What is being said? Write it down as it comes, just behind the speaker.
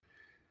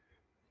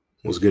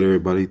What's good,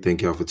 everybody?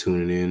 Thank y'all for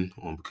tuning in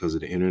on Because of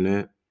the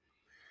Internet.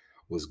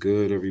 What's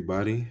good,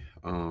 everybody?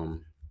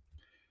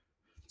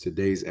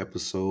 Today's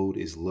episode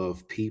is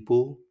Love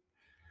People,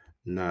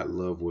 Not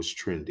Love What's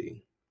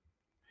Trending.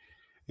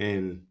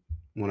 And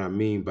what I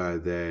mean by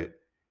that,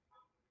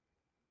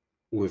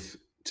 with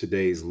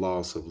today's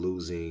loss of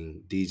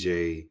losing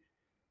DJ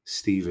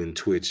Stephen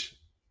Twitch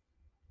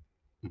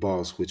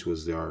Boss, which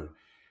was our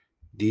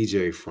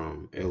DJ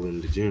from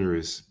Ellen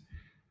DeGeneres,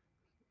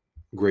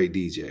 great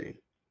DJ.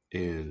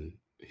 And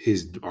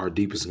our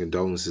deepest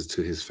condolences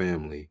to his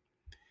family.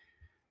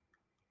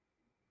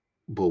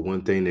 But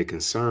one thing that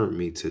concerned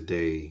me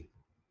today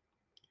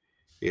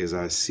is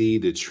I see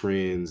the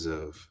trends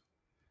of,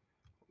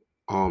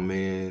 oh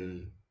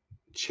man,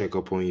 check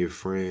up on your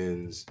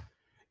friends.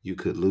 You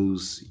could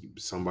lose,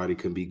 somebody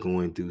could be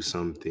going through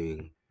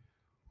something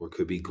or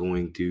could be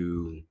going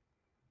through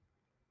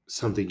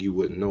something you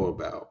wouldn't know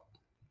about.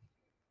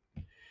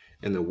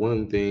 And the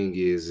one thing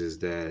is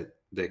that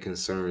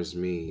concerns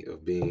me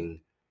of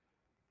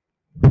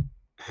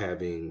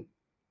having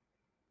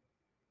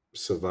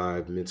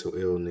survived mental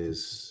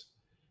illness,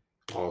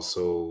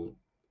 also,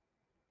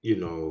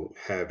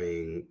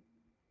 having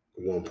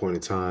one point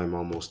in time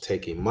almost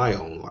taking my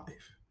own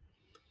life,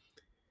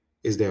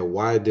 is that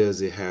why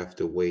does it have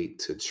to wait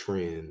to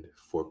trend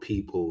for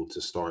people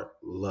to start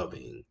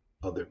loving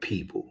other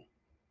people?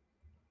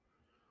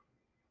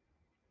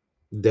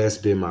 That's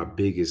been my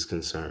biggest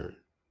concern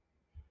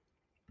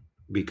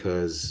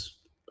because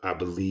I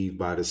believe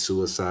by the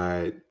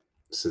suicide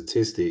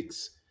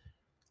statistics,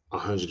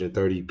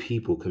 130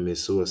 people commit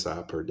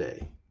suicide per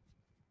day.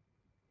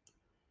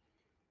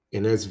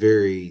 And that's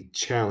very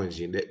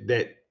challenging.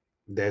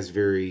 That's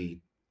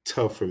very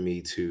tough for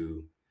me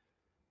to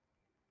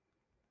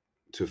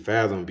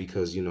fathom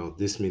because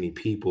this many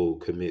people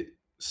commit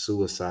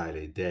suicide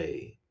a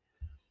day.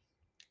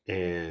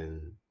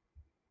 And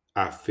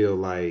I feel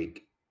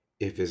like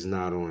if it's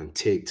not on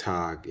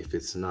TikTok, if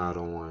it's not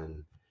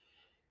on,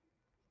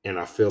 and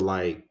I feel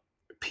like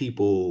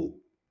people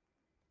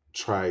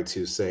try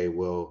to say,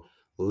 well,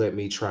 let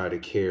me try to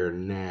care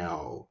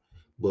now.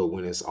 But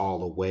when it's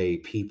all away,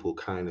 people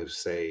kind of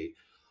say,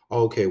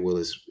 okay, well,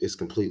 it's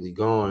completely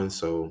gone.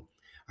 So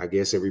I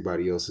guess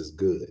everybody else is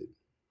good.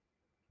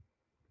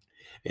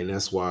 And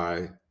that's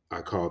why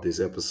I call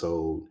this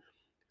episode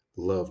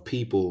Love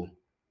People,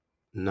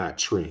 Not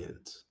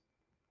Trends,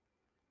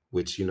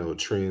 which,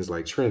 trends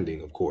like trending,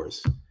 of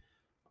course.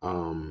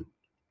 Um,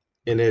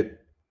 and it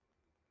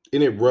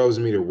rubs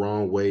me the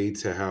wrong way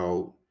to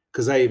how,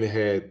 because I even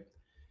had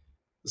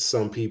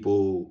some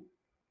people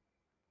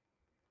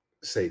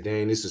say,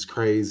 dang, this is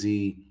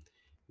crazy.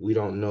 We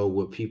don't know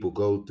what people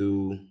go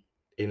through.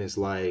 And it's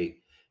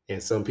like,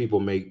 and some people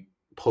make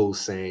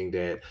posts saying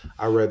that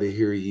I'd rather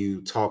hear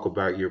you talk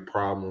about your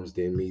problems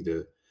than me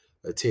to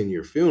attend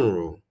your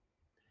funeral.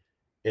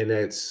 And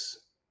that's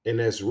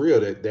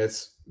real.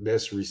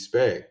 That's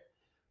respect.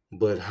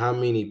 But how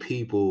many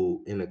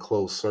people in a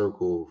close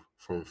circle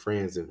from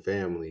friends and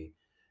family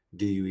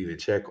do you even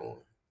check on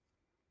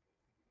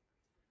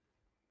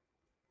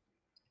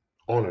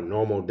a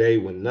normal day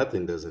when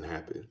nothing doesn't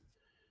happen,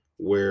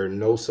 where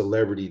no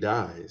celebrity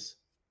dies?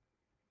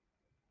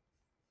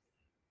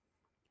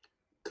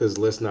 Because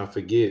let's not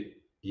forget,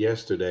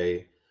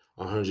 yesterday,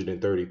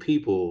 130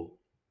 people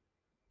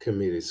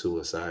committed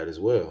suicide as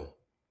well.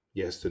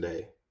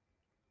 Yesterday.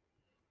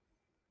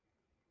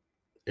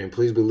 And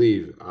please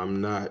believe, I'm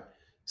not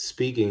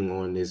speaking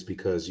on this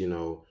because,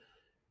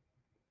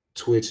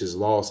 Twitch's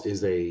loss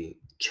is a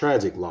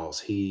tragic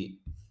loss.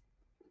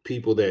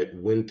 People that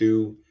went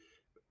through,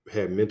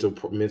 had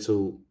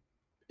mental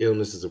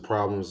illnesses or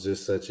problems,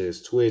 just such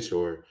as Twitch,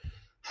 or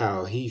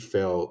how he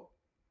felt,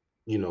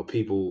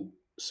 people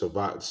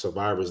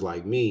survivors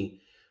like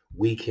me,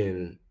 we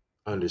can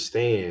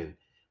understand.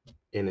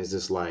 And it's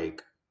just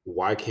like,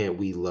 why can't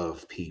we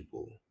love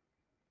people?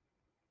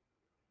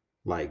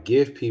 Like,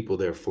 give people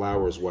their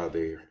flowers while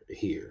they're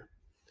here.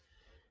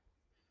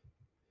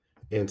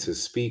 And to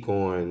speak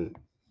on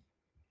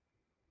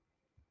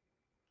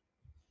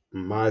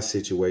my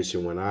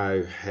situation when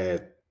I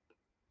had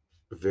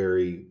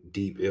very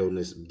deep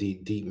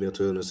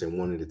mental illness and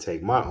wanted to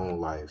take my own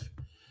life,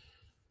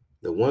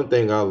 the one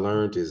thing I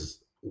learned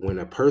is when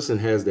a person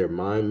has their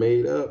mind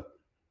made up,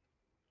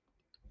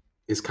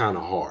 it's kind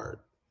of hard.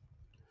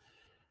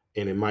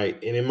 And it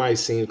might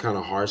seem kind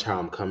of harsh how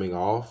I'm coming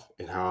off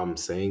and how I'm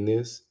saying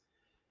this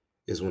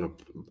is and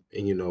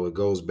it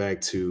goes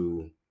back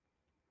to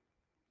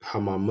how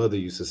my mother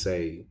used to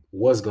say,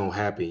 what's going to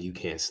happen, you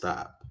can't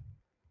stop.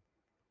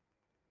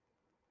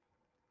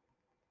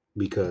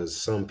 Because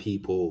some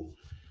people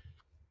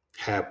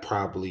have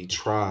probably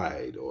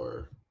tried,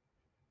 or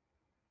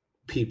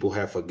people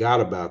have forgot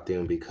about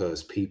them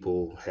because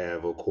people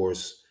have, of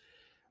course,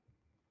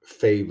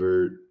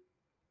 favored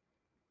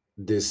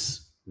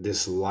this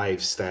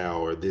lifestyle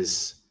or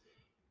these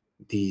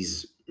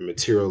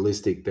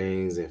materialistic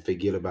things and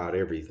forget about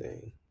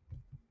everything.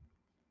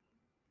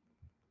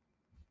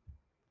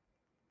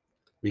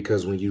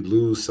 Because when you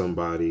lose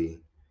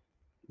somebody,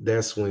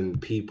 that's when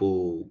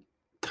people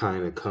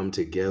kind of come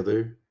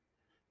together,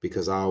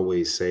 because I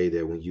always say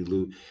that when you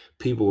lose,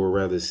 people would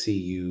rather see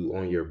you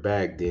on your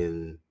back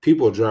than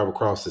people will drive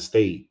across the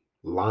state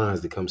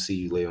lines to come see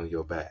you lay on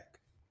your back.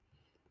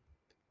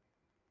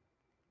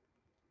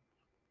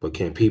 But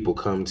can people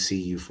come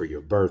see you for your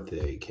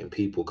birthday? Can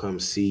people come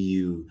see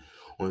you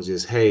on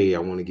just, hey, I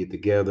want to get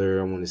together.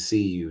 I want to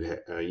see you.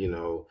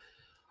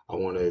 I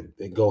want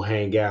to go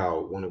hang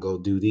out, want to go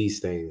do these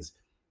things.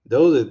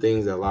 Those are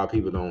things that a lot of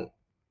people don't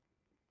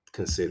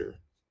consider.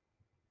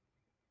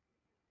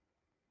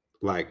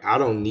 Like, I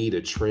don't need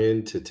a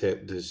trend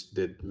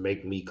that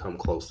make me come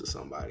close to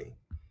somebody.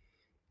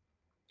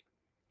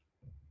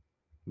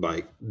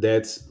 Like,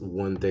 that's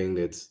one thing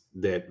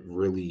that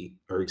really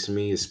irks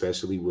me,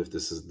 especially with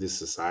this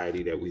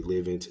society that we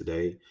live in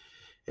today,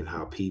 and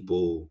how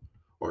people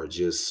are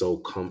just so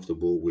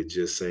comfortable with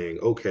just saying,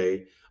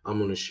 okay, I'm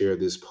going to share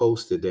this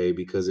post today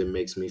because it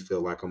makes me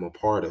feel like I'm a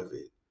part of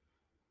it.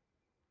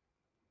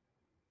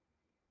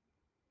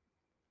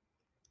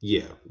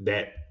 Yeah,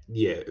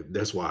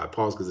 that's why I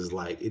pause, because it's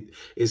like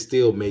it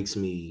still makes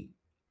me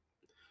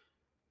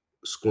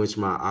squinch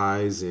my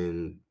eyes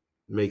and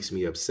makes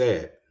me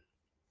upset,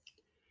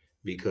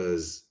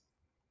 because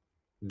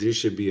this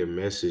should be a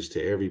message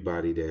to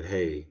everybody that,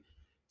 hey,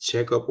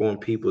 check up on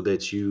people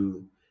that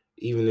you,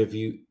 even if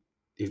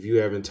you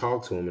haven't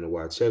talked to them in a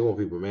while, check on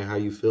people, man. How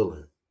you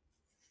feeling?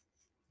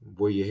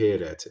 Where your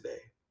head at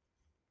today?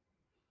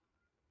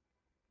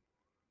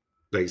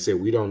 Like I said,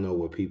 we don't know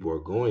what people are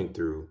going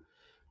through,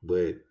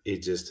 but it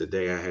just,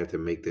 today I had to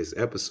make this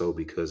episode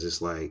because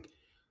it's like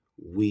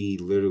we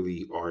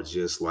literally are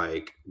just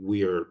like,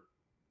 we are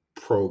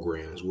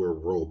programs, we're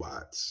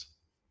robots.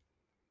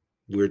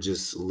 We're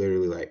just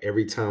literally like,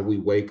 every time we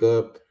wake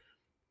up,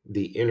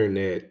 the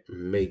internet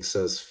makes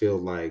us feel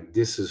like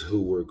this is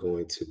who we're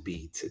going to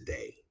be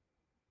today.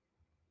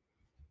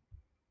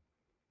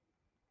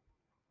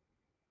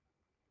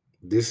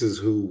 This is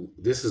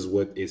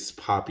what is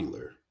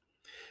popular.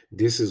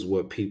 This is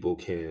what people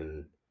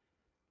can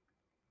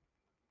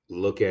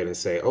look at and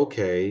say,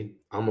 okay,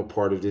 I'm a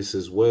part of this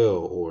as well,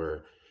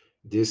 or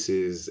this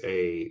is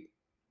a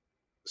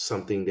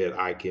something that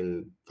I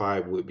can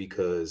vibe with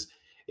because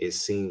it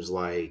seems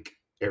like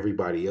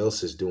everybody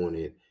else is doing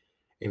it.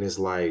 And it's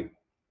like,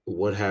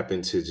 what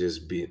happened to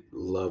just be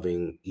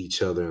loving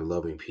each other and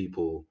loving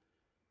people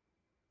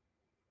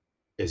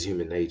as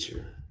human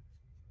nature?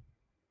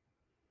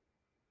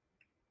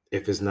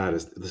 If it's not,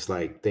 it's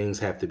like things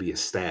have to be a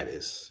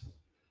status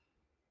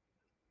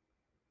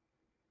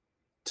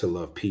to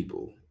love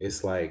people.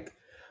 It's like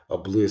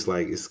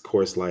it's of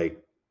course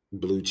like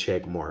blue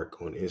check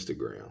mark on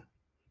Instagram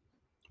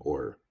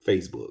or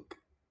Facebook.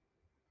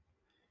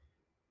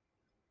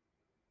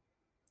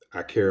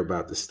 I care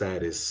about the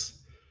status.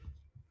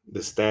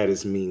 The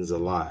status means a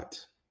lot.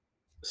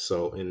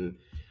 So, and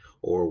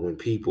or when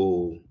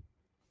people,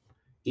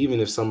 even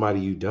if somebody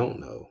you don't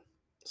know,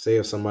 say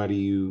if somebody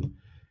you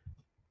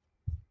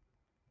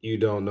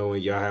don't know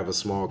and y'all have a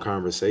small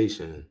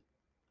conversation,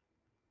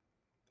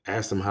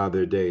 ask them how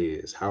their day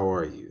is. How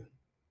are you?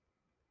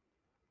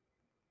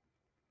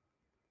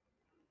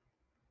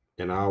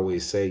 And I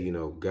always say,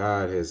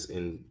 God has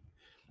in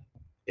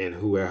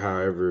who,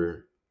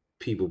 however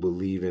people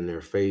believe in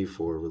their faith,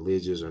 or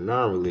religious or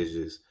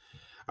non-religious,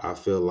 I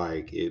feel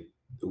like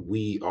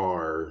we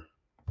are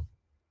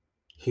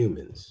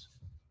humans.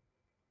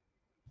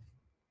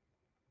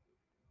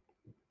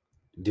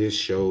 This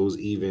shows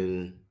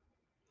even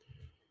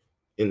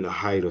in the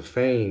height of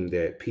fame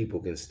that people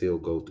can still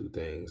go through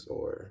things,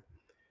 or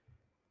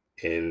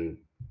and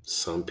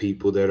some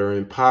people that are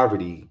in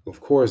poverty,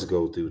 of course,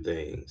 go through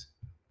things.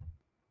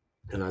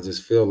 And I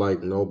just feel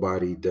like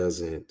nobody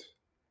doesn't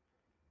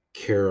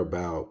care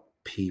about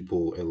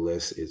people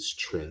unless it's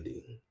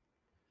trending.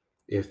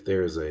 If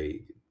there's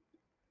a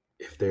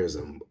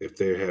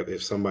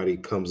if somebody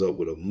comes up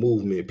with a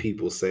movement,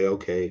 people say,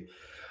 okay,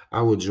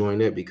 I would join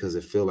that, because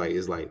it feel like,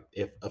 it's like,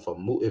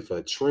 if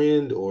a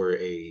trend or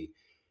a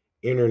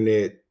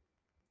internet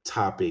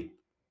topic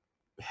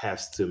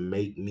has to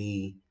make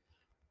me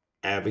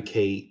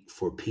advocate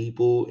for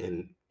people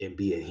and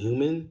be a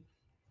human,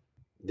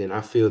 then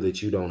I feel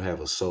that you don't have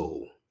a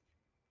soul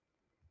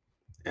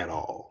at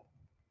all.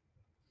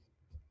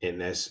 And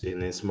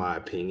that's my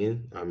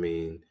opinion. I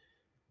mean,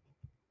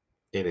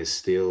 and it's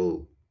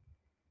still,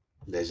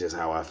 that's just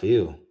how I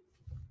feel.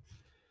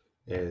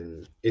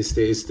 And it's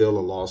still a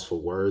loss for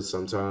words.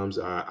 Sometimes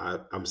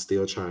I'm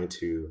still trying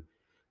to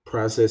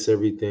process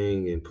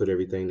everything and put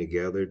everything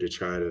together to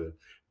try to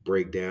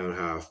break down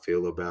how I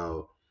feel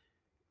about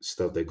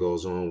stuff that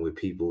goes on with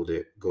people,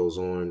 that goes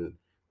on,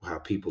 how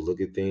people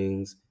look at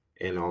things,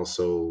 and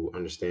also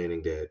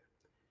understanding that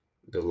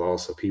the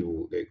loss of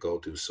people that go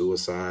through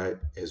suicide,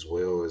 as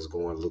well as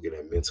going looking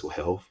at mental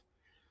health,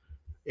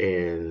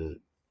 and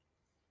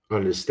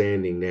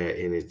understanding that.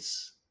 And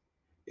it's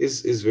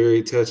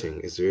very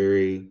touching, it's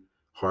very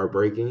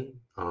heartbreaking.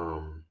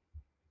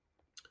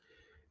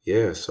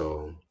 Yeah,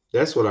 so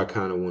that's what I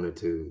kind of wanted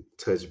to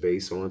touch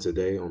base on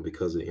today on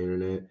Because of the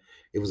Internet.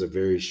 It was a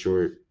very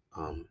short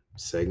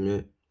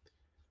segment,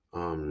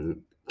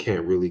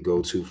 Can't really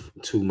go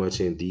too much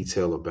in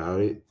detail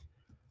about it.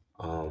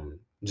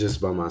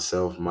 Just by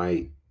myself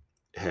might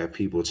have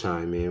people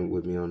chime in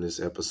with me on this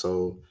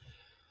episode.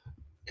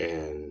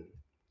 And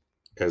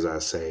as I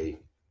say,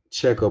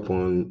 check up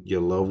on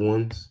your loved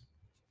ones.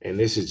 And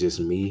this is just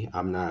me.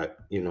 I'm not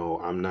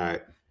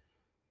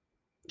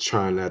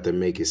trying not to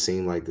make it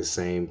seem like the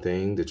same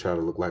thing to try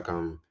to look like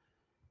I'm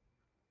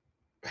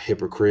a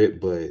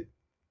hypocrite, but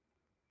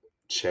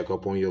check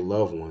up on your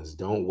loved ones.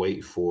 Don't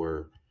wait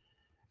for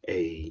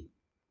a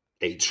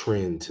a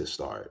trend to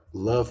start.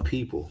 Love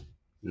people,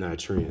 not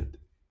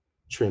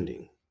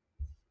trending.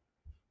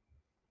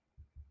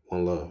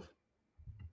 One love.